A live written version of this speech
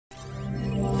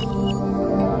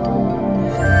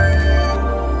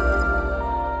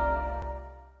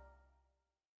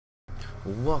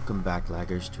Welcome back,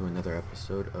 laggers, to another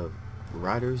episode of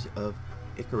Riders of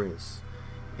Icarus.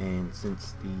 And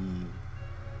since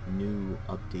the new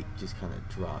update just kind of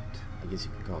dropped, I guess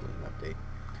you could call it an update,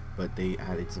 but they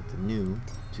added something new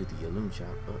to the Loom shop.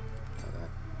 Oh, saw that.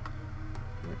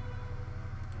 Yep.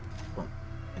 Oh,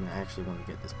 and I actually want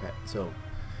to get this pet. So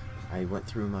I went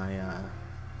through my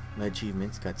my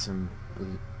achievements, got some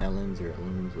Ellens or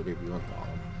Looms, whatever you want to call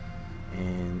them,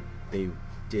 and they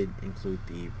did include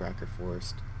the Brakarr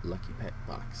Forest Lucky Pet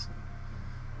box.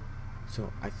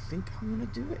 So I think I'm gonna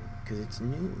do it because it's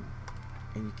new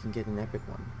and you can get an epic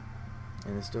one,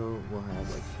 and I still will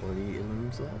have like 40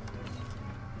 Looms left.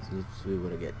 So let's see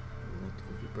what I get. Like to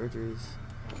complete purchase.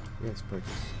 Yes,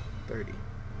 purchase 30.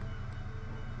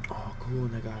 Oh, cool!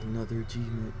 And I got another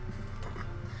achievement.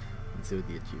 Let's see what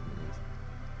the achievement is.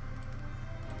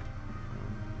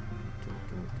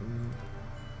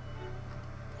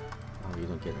 Oh, you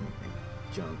don't get anything.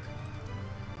 Junk.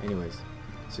 Anyways,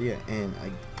 so yeah, and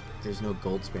there's no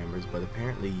gold spammers, but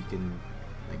apparently you can,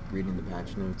 like, reading the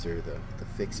patch notes or the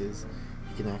fixes,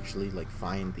 you can actually like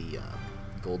find the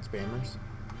gold spammers,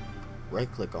 right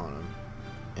click on them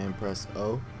and press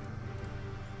O,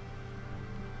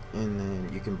 and then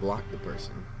you can block the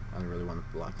person. I don't really want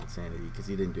to block Insanity because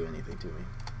he didn't do anything to me.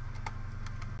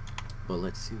 But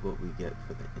let's see what we get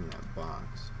for in that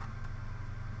box.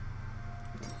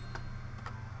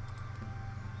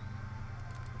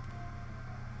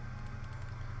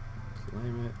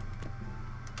 Claim it.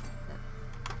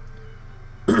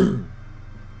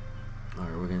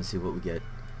 Alright, we're gonna see what we get.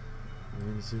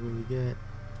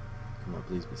 Come on,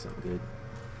 please be something good.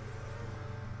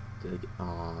 Did I get?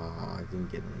 Aw, I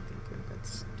didn't get anything good.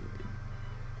 That's stupid.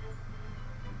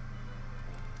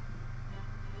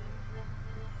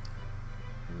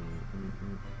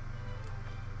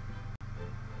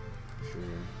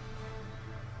 Sure.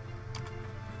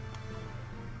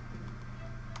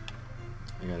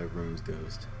 I got a Rune's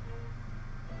Ghost.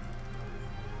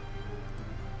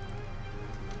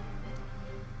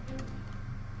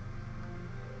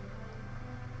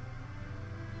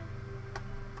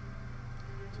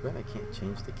 Too bad I can't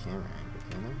change the camera angle,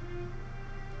 can I?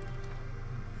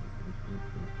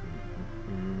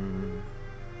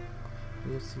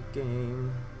 It's a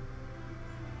game.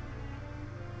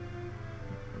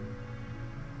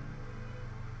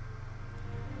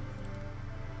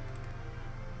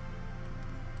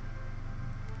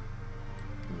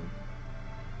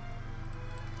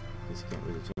 Guess you can't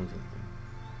really change anything.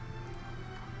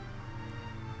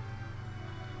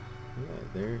 Yeah,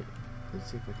 there. Let's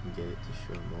see if I can get it to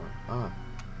show more. Ah,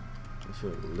 I show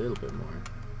it a little bit more.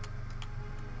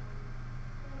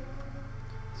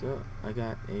 So I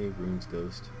got a Rune's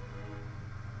Ghost.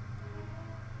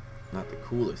 Not the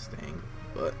coolest thing,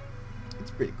 but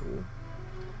it's pretty cool.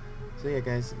 So yeah,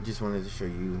 guys, just wanted to show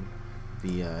you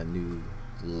the new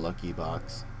lucky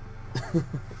box.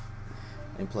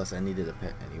 And plus I needed a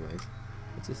pet anyways.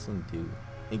 What's this thing do?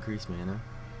 Increase mana.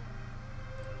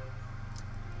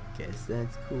 Guess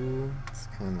that's cool. It's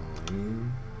kinda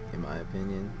lame in my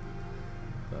opinion,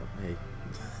 but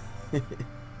hey.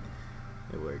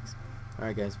 It works.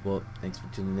 Alright guys, well, thanks for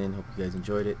tuning in. Hope you guys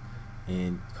enjoyed it,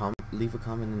 and leave a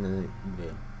comment in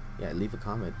the leave a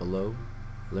comment below.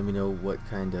 Let me know what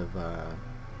kind of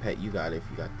pet you got, if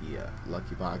you got the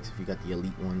lucky box, if you got the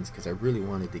elite ones, because I really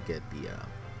wanted to get the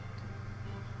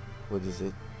what is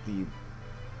it, the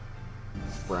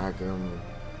Brakarr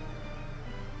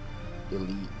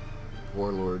elite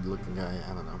warlord looking guy,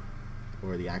 I don't know,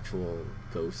 or the actual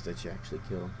ghost that you actually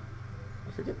kill.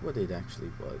 I forget what it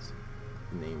actually was.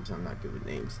 Names, I'm not good with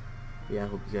names. But yeah, I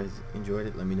hope you guys enjoyed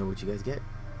it. Let me know what you guys get.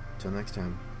 Until next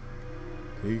time,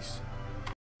 peace.